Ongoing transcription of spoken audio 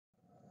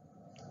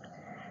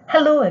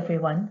Hello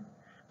everyone,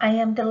 I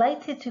am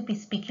delighted to be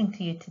speaking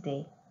to you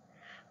today.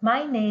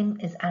 My name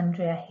is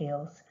Andrea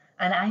Hale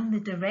and I'm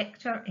the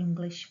Director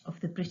English of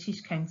the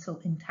British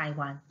Council in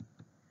Taiwan.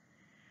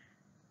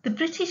 The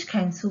British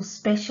Council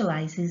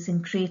specialises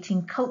in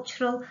creating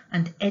cultural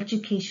and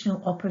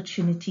educational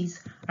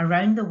opportunities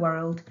around the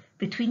world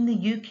between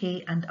the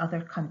UK and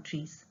other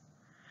countries.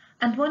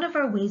 And one of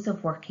our ways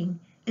of working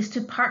is to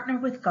partner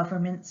with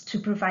governments to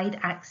provide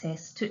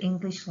access to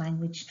English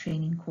language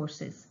training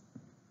courses.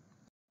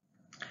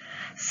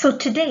 So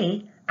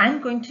today,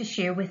 I'm going to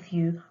share with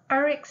you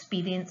our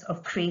experience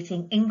of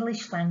creating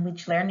English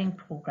language learning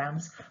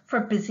programs for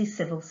busy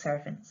civil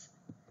servants,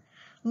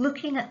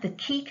 looking at the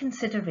key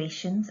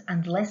considerations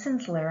and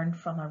lessons learned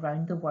from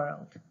around the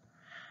world.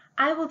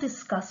 I will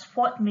discuss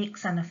what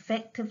makes an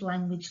effective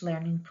language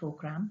learning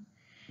program,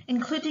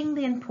 including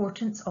the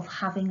importance of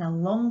having a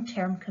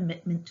long-term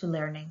commitment to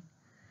learning,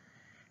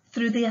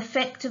 through the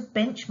effective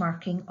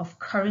benchmarking of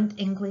current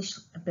English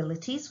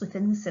abilities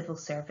within the civil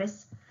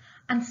service,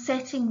 and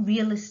setting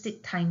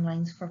realistic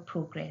timelines for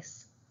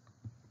progress.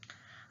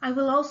 I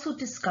will also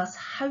discuss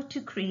how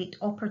to create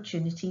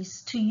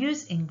opportunities to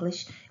use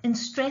English in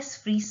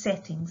stress-free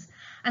settings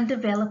and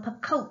develop a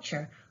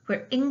culture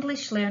where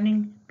English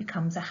learning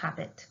becomes a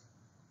habit.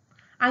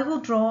 I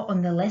will draw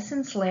on the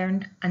lessons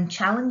learned and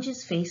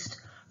challenges faced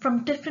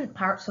from different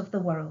parts of the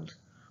world,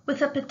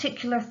 with a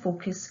particular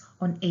focus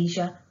on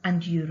Asia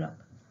and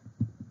Europe.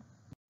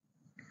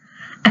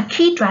 A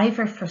key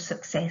driver for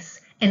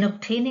success in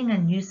obtaining a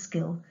new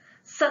skill,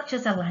 such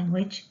as a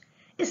language,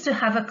 is to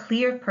have a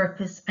clear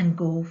purpose and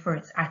goal for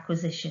its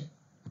acquisition.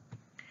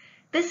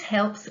 This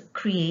helps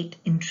create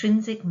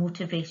intrinsic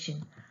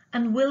motivation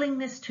and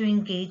willingness to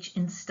engage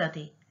in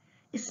study,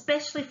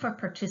 especially for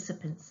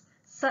participants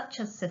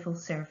such as civil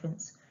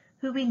servants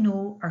who we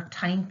know are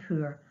time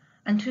poor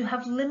and who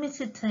have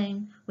limited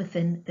time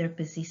within their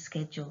busy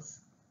schedules.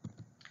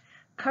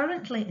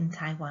 Currently in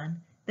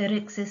Taiwan, there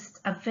exists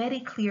a very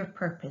clear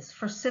purpose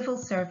for civil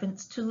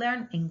servants to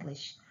learn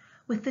English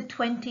with the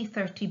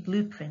 2030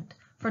 Blueprint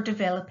for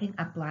Developing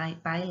a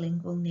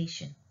Bilingual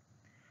Nation,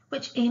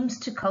 which aims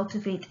to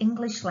cultivate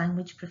English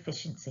language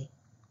proficiency.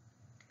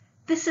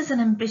 This is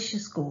an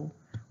ambitious goal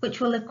which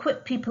will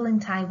equip people in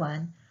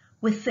Taiwan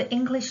with the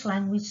English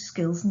language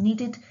skills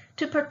needed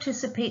to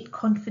participate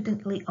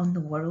confidently on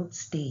the world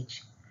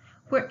stage,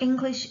 where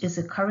English is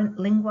the current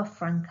lingua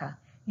franca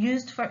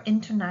used for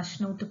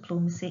international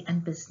diplomacy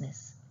and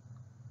business.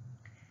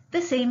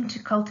 This aim to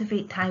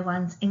cultivate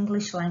Taiwan's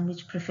English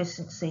language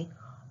proficiency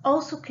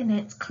also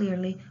connects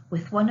clearly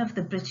with one of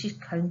the British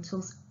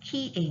Council's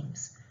key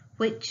aims,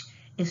 which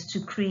is to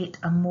create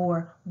a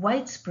more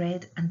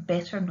widespread and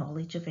better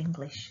knowledge of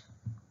English.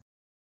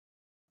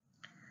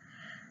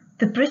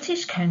 The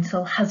British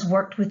Council has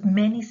worked with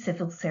many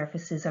civil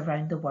services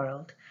around the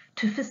world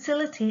to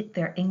facilitate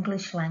their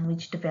English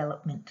language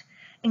development,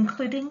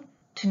 including,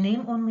 to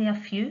name only a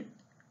few,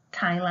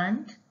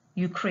 Thailand,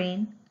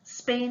 Ukraine,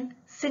 Spain,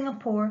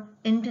 Singapore,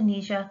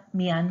 Indonesia,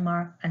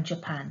 Myanmar, and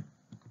Japan.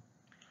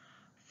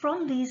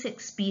 From these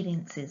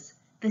experiences,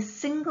 the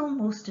single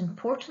most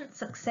important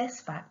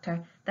success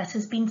factor that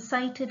has been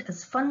cited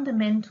as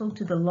fundamental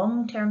to the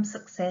long-term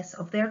success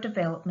of their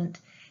development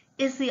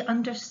is the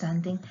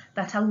understanding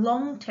that a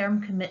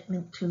long-term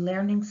commitment to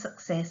learning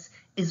success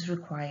is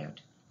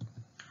required.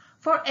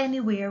 For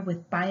anywhere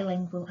with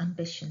bilingual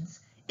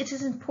ambitions, it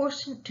is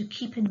important to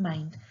keep in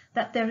mind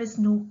that there is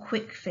no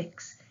quick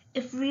fix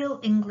if real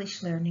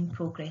English learning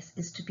progress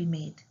is to be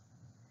made.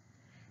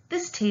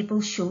 This table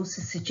shows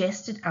the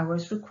suggested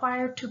hours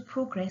required to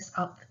progress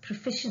up the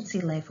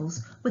proficiency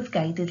levels with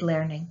guided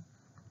learning.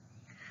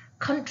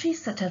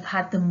 Countries that have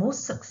had the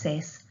most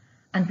success,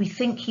 and we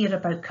think here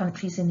about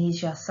countries in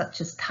Asia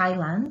such as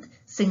Thailand,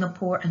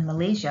 Singapore and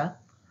Malaysia,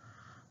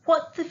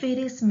 what the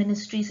various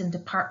ministries and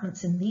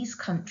departments in these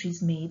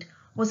countries made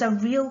was a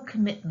real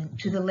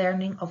commitment to the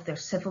learning of their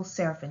civil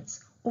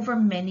servants over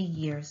many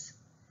years.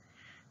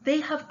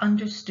 They have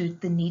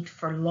understood the need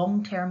for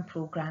long-term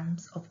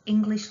programs of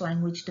English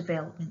language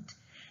development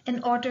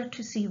in order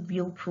to see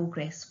real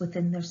progress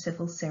within their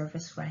civil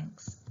service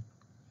ranks.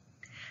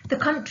 The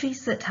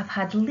countries that have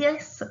had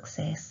less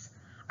success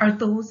are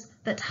those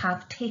that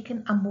have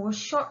taken a more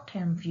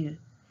short-term view,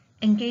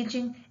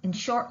 engaging in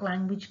short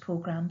language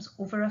programs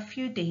over a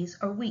few days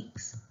or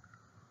weeks.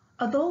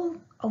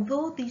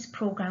 Although these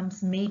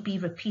programs may be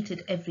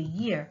repeated every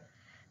year,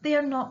 they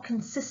are not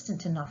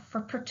consistent enough for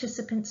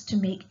participants to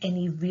make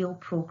any real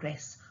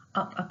progress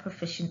up a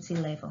proficiency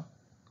level.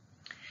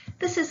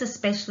 This is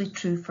especially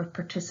true for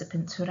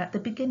participants who are at the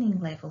beginning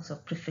levels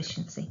of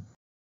proficiency.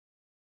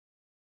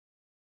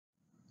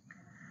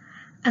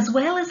 As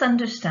well as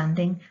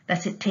understanding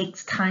that it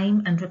takes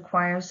time and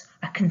requires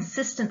a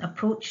consistent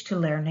approach to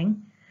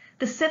learning,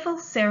 the civil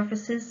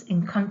services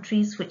in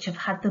countries which have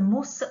had the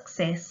most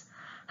success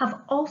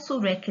have also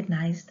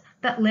recognised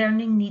that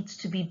learning needs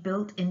to be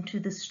built into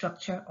the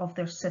structure of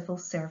their civil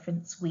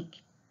servants'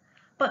 week,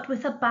 but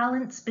with a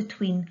balance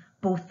between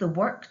both the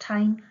work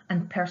time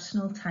and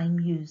personal time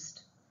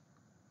used.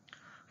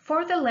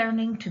 For the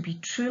learning to be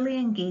truly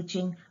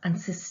engaging and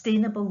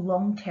sustainable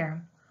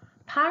long-term,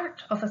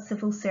 part of a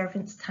civil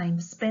servant's time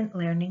spent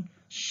learning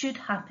should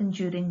happen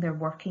during their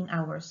working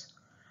hours.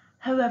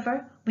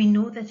 However, we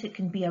know that it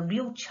can be a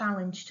real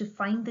challenge to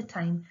find the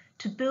time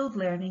to build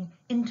learning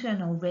into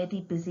an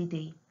already busy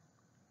day.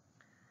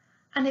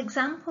 An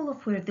example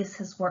of where this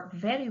has worked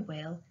very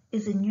well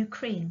is in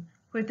Ukraine,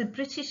 where the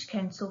British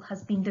Council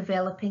has been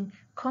developing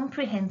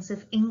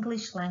comprehensive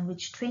English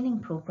language training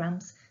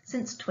programmes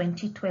since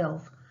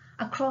 2012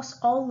 across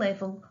all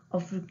levels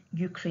of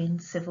Ukraine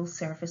civil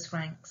service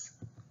ranks.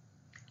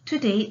 To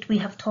date, we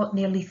have taught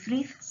nearly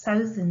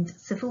 3,000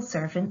 civil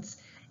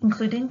servants,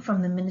 including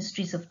from the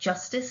Ministries of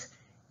Justice,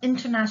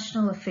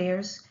 International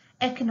Affairs,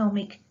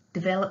 Economic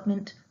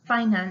Development,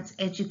 Finance,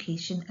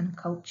 Education and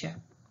Culture.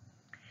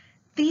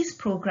 These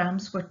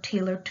programmes were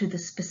tailored to the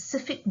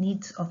specific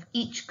needs of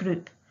each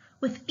group,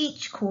 with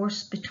each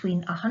course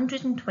between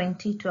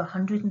 120 to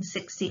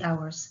 160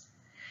 hours.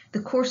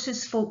 The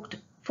courses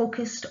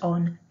focused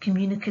on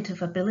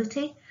communicative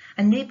ability,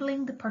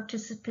 enabling the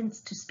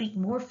participants to speak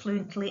more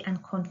fluently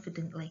and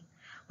confidently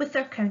with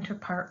their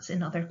counterparts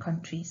in other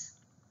countries.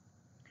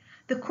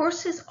 The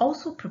courses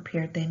also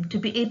prepared them to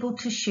be able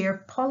to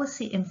share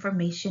policy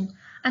information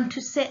and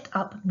to set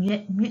up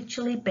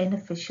mutually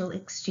beneficial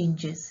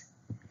exchanges.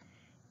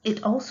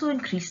 It also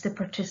increased the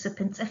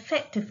participants'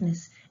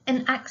 effectiveness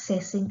in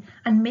accessing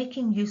and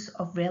making use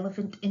of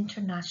relevant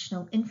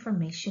international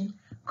information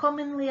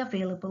commonly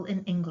available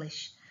in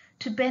English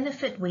to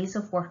benefit ways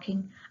of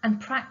working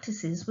and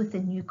practices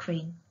within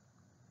Ukraine.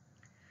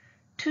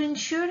 To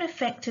ensure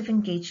effective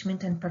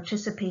engagement and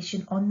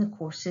participation on the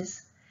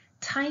courses,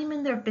 time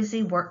in their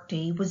busy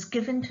workday was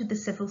given to the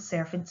civil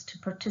servants to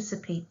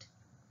participate.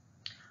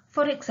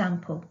 For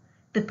example,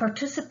 the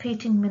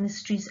participating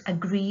ministries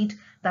agreed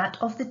that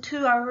of the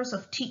 2 hours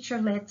of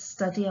teacher-led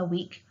study a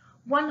week,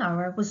 1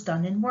 hour was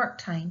done in work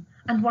time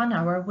and 1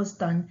 hour was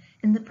done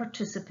in the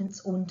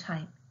participants' own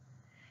time.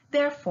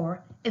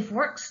 Therefore, if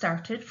work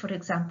started, for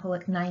example,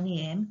 at 9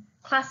 AM,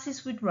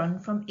 classes would run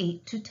from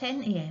 8 to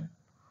 10 AM.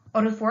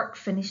 Or if work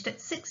finished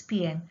at 6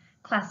 PM,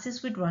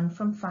 classes would run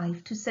from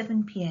 5 to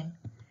 7 PM.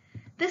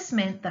 This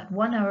meant that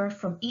 1 hour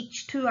from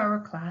each 2-hour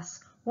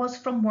class was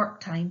from work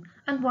time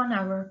and 1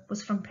 hour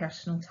was from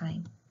personal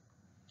time.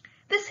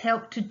 This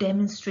helped to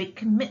demonstrate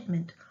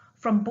commitment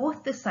from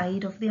both the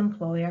side of the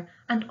employer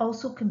and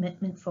also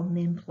commitment from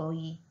the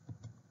employee.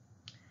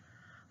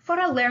 For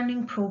a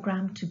learning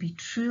programme to be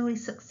truly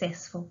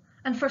successful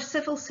and for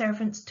civil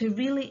servants to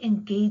really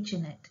engage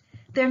in it,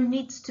 there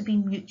needs to be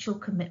mutual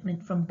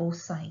commitment from both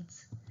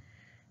sides.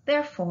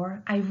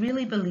 Therefore, I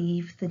really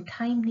believe the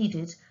time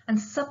needed and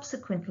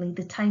subsequently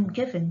the time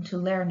given to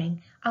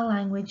learning a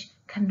language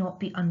cannot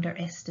be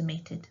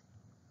underestimated.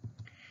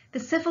 The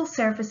civil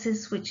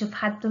services which have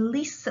had the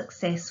least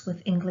success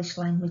with English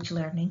language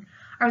learning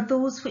are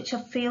those which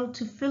have failed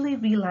to fully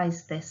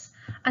realise this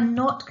and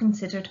not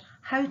considered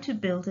how to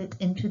build it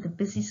into the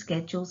busy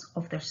schedules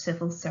of their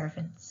civil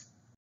servants.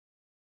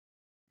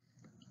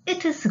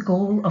 It is the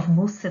goal of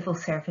most civil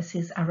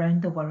services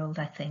around the world,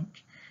 I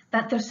think,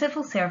 that their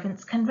civil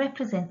servants can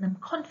represent them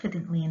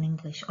confidently in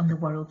English on the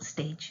world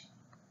stage.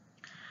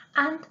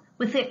 And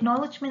with the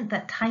acknowledgement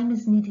that time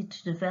is needed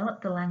to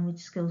develop the language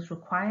skills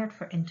required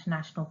for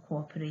international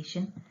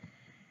cooperation,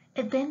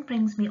 it then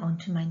brings me on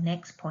to my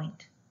next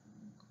point.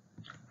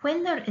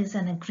 When there is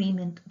an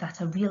agreement that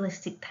a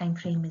realistic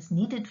timeframe is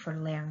needed for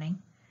learning,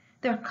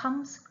 there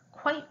comes,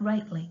 quite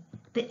rightly,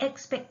 the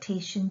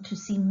expectation to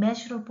see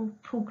measurable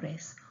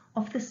progress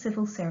of the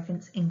civil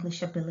servant's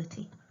English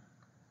ability.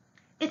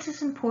 It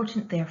is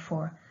important,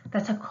 therefore,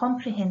 that a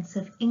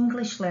comprehensive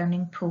English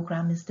learning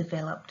programme is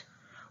developed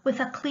with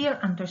a clear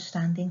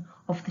understanding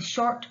of the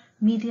short,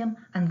 medium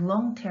and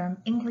long-term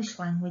English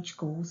language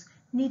goals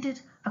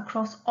needed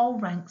across all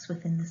ranks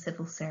within the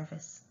civil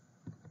service.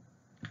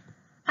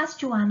 As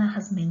Joanna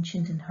has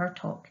mentioned in her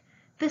talk,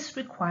 this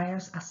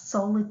requires a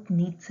solid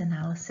needs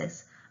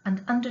analysis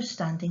and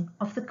understanding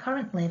of the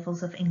current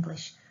levels of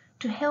English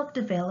to help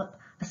develop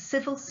a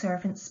civil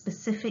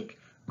servant-specific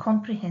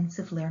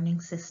comprehensive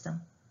learning system.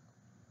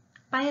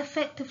 By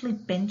effectively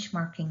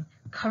benchmarking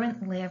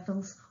current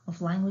levels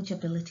of language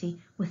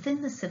ability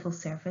within the civil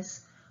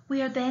service,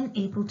 we are then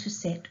able to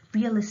set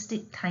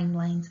realistic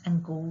timelines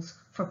and goals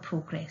for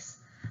progress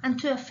and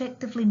to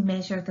effectively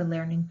measure the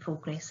learning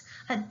progress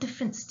at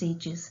different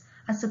stages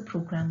as the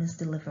programme is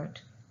delivered.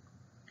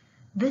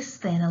 This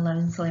then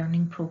allows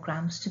learning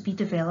programmes to be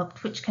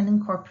developed which can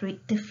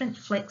incorporate different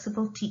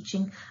flexible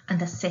teaching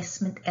and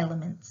assessment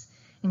elements,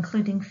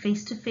 including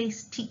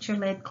face-to-face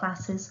teacher-led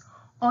classes,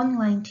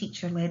 online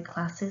teacher-led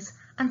classes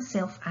and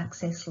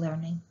self-access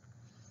learning.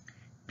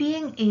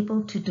 Being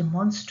able to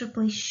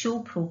demonstrably show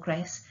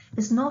progress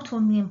is not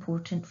only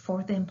important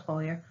for the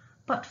employer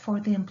but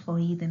for the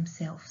employee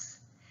themselves.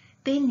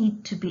 They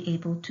need to be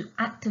able to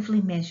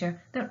actively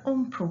measure their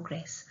own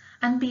progress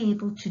and be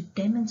able to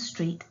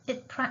demonstrate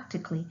it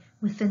practically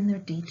within their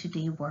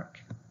day-to-day work.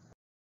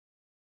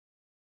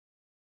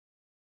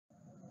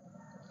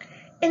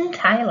 In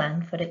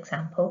Thailand, for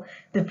example,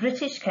 the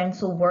British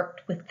Council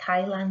worked with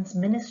Thailand's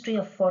Ministry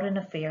of Foreign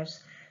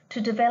Affairs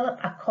to develop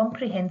a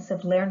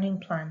comprehensive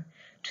learning plan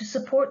to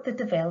support the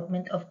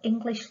development of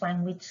English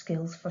language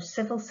skills for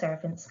civil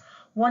servants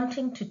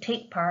wanting to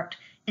take part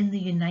in the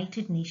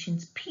United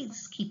Nations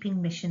peacekeeping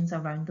missions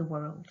around the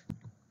world.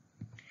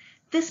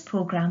 This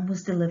programme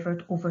was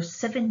delivered over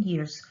 7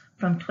 years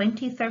from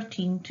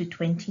 2013 to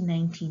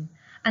 2019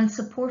 and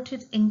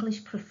supported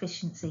English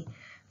proficiency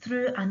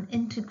through an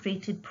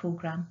integrated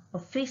programme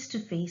of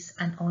face-to-face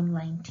and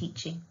online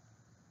teaching.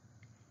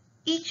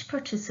 Each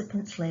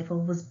participant's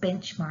level was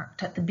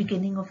benchmarked at the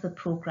beginning of the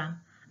programme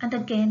and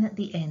again at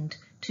the end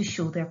to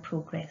show their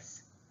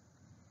progress.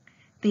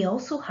 They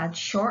also had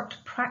short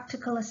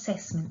practical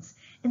assessments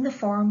in the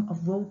form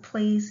of role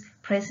plays,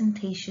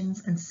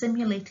 presentations and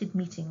simulated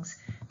meetings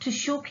to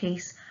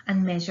showcase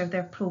and measure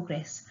their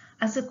progress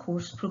as the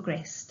course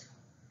progressed.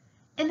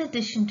 In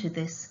addition to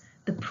this,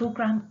 the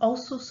programme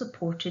also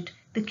supported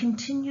the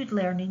continued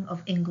learning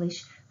of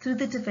English through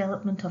the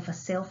development of a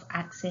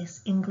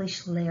self-access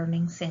English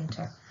Learning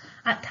Centre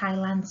at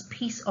Thailand's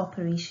Peace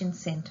Operations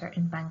Centre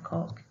in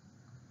Bangkok.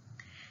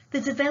 The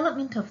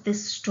development of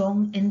this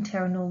strong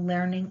internal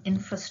learning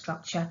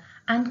infrastructure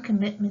and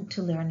commitment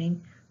to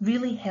learning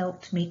really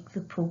helped make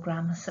the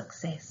programme a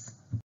success.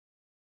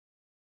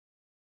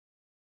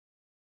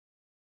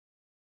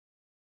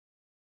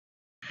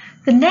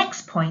 The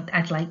next point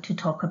I'd like to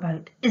talk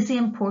about is the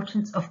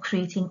importance of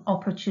creating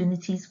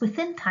opportunities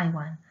within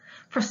Taiwan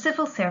for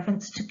civil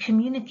servants to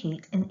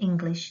communicate in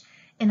English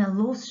in a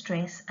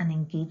low-stress and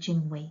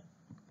engaging way.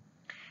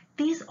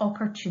 These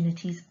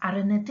opportunities are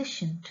in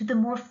addition to the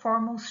more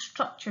formal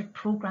structured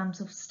programs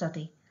of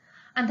study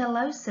and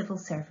allow civil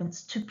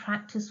servants to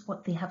practice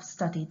what they have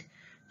studied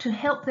to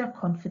help their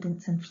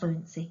confidence and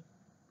fluency.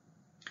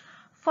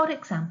 For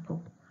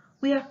example,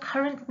 we are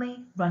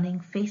currently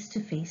running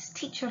face-to-face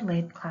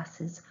teacher-led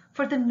classes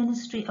for the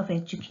Ministry of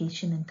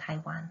Education in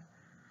Taiwan.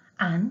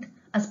 And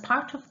as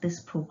part of this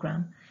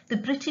programme, the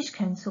British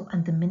Council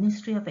and the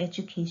Ministry of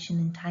Education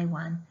in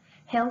Taiwan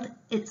held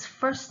its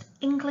first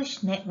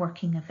English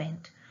networking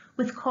event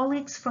with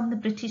colleagues from the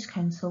British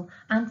Council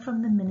and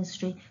from the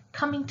Ministry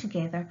coming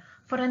together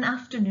for an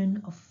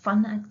afternoon of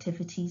fun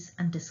activities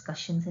and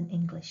discussions in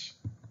English.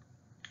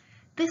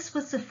 This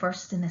was the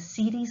first in a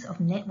series of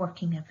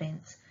networking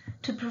events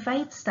to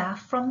provide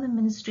staff from the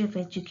Ministry of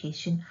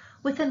Education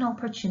with an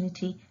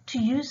opportunity to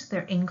use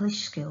their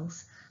English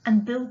skills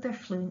and build their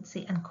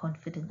fluency and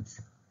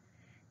confidence.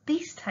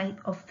 These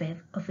type of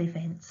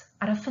events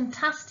are a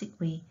fantastic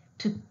way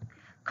to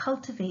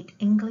cultivate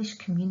English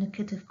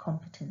communicative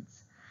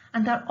competence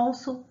and are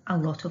also a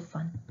lot of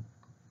fun.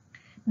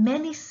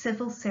 Many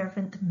civil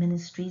servant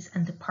ministries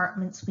and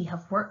departments we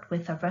have worked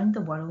with around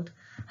the world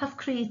have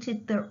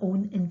created their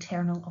own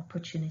internal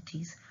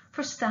opportunities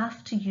for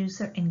staff to use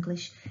their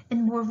English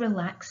in more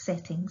relaxed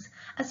settings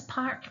as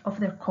part of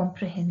their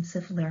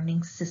comprehensive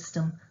learning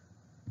system.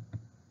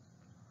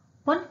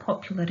 One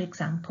popular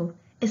example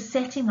is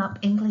setting up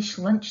English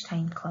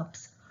lunchtime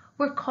clubs,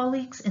 where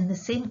colleagues in the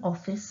same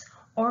office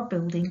or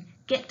building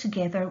get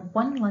together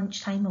one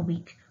lunchtime a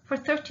week for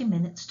 30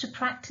 minutes to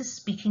practice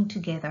speaking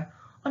together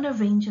on a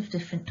range of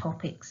different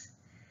topics.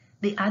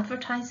 They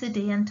advertise the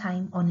day and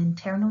time on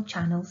internal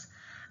channels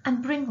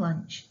and bring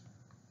lunch.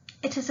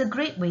 It is a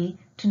great way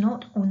to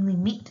not only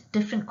meet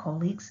different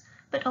colleagues,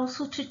 but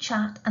also to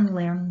chat and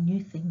learn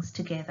new things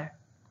together.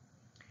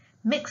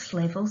 Mixed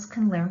levels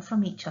can learn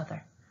from each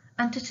other,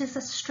 and it is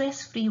a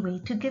stress-free way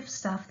to give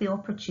staff the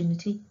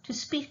opportunity to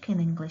speak in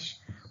English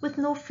with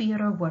no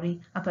fear or worry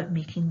about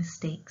making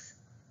mistakes.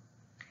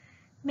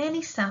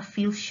 Many staff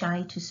feel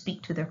shy to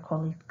speak to their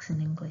colleagues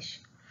in English.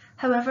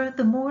 However,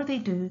 the more they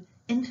do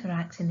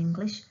interact in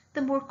English,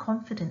 the more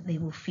confident they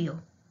will feel.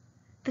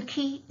 The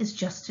key is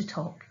just to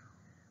talk,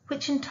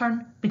 which in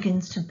turn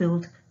begins to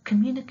build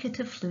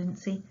communicative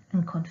fluency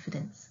and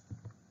confidence.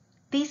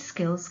 These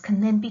skills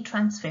can then be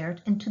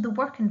transferred into the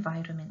work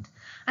environment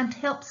and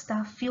help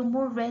staff feel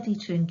more ready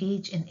to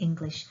engage in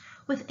English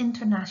with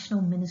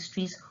international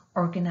ministries,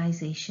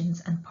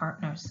 organisations and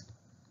partners.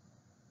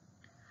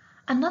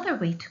 Another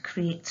way to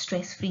create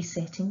stress-free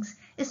settings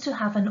is to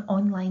have an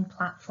online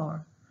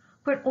platform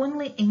where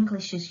only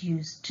English is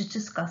used to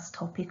discuss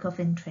topic of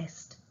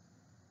interest.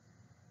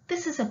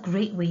 This is a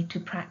great way to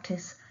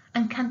practice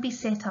and can be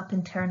set up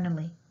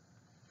internally.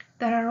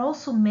 There are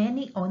also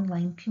many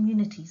online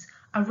communities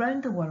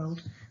around the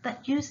world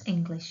that use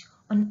English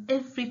on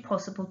every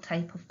possible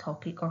type of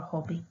topic or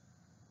hobby.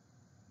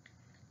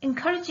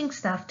 Encouraging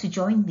staff to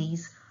join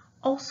these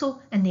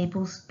also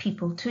enables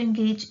people to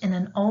engage in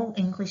an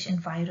all-English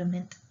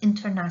environment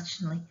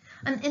internationally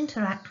and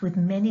interact with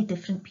many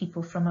different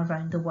people from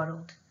around the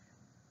world.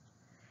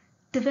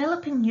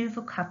 Developing new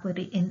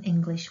vocabulary in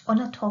English on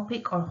a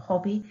topic or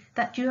hobby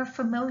that you are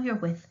familiar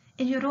with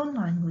in your own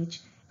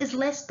language is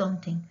less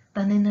daunting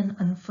than in an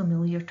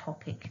unfamiliar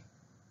topic.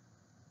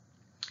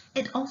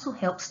 It also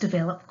helps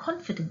develop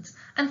confidence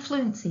and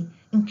fluency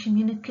in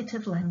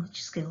communicative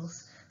language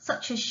skills,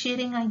 such as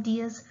sharing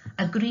ideas,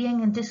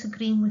 agreeing and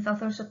disagreeing with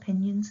others'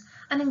 opinions,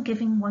 and in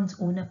giving one's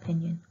own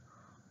opinion,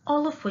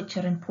 all of which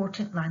are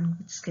important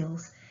language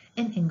skills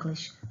in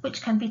English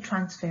which can be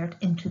transferred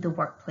into the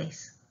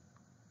workplace.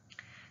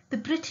 The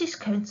British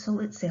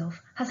Council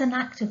itself has an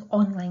active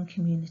online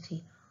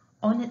community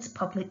on its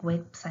public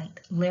website,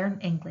 Learn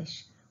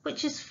English,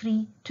 which is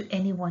free to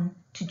anyone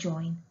to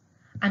join,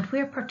 and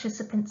where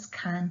participants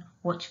can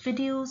watch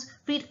videos,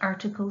 read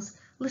articles,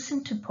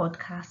 listen to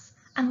podcasts,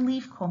 and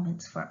leave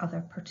comments for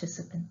other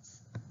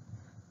participants.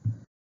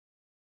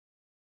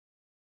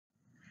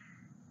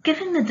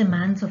 Given the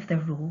demands of their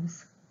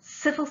roles,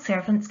 civil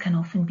servants can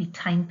often be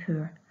time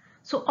poor,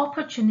 so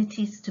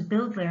opportunities to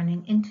build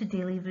learning into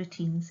daily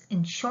routines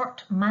in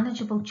short,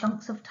 manageable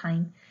chunks of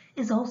time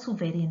is also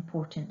very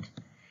important.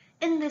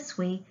 In this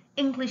way,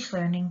 English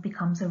learning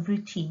becomes a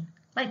routine,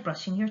 like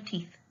brushing your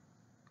teeth.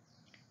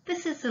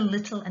 This is the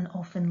little and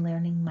often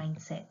learning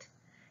mindset.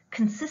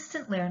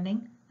 Consistent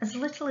learning, as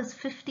little as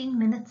 15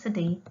 minutes a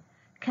day,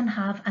 can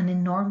have an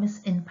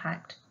enormous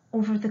impact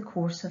over the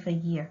course of a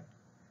year.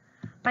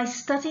 By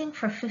studying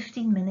for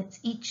 15 minutes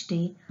each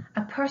day,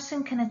 a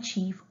person can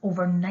achieve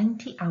over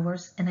 90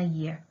 hours in a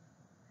year.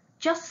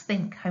 Just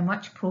think how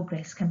much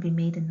progress can be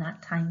made in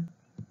that time.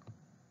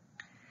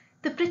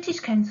 The British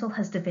Council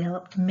has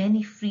developed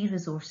many free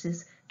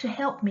resources to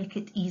help make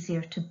it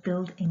easier to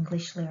build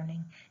English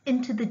learning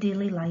into the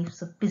daily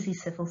lives of busy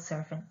civil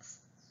servants.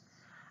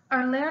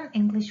 Our Learn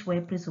English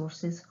web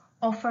resources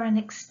offer an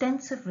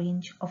extensive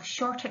range of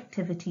short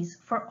activities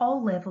for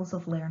all levels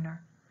of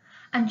learner,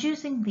 and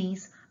using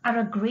these are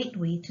a great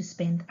way to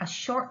spend a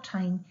short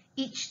time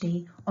each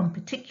day on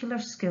particular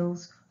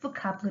skills,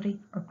 vocabulary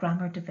or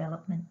grammar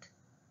development.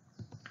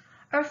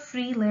 Our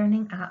free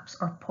learning apps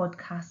or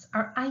podcasts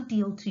are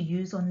ideal to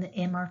use on the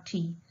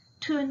MRT,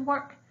 to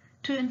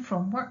and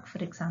from work,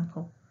 for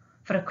example,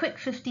 for a quick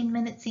 15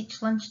 minutes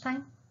each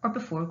lunchtime or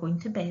before going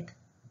to bed.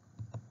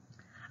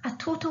 A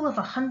total of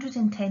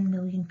 110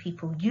 million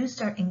people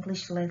used our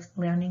English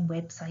learning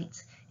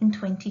websites in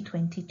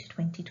 2020 to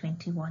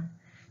 2021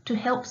 to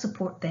help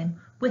support them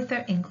with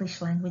their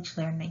English language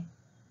learning.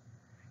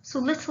 So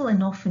little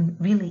and often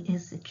really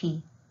is the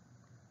key.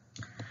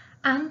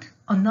 And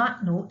on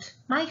that note,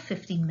 my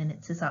 15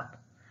 minutes is up.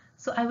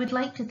 So I would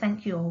like to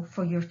thank you all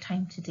for your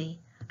time today,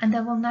 and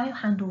I will now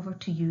hand over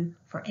to you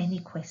for any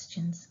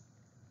questions.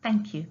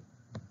 Thank you.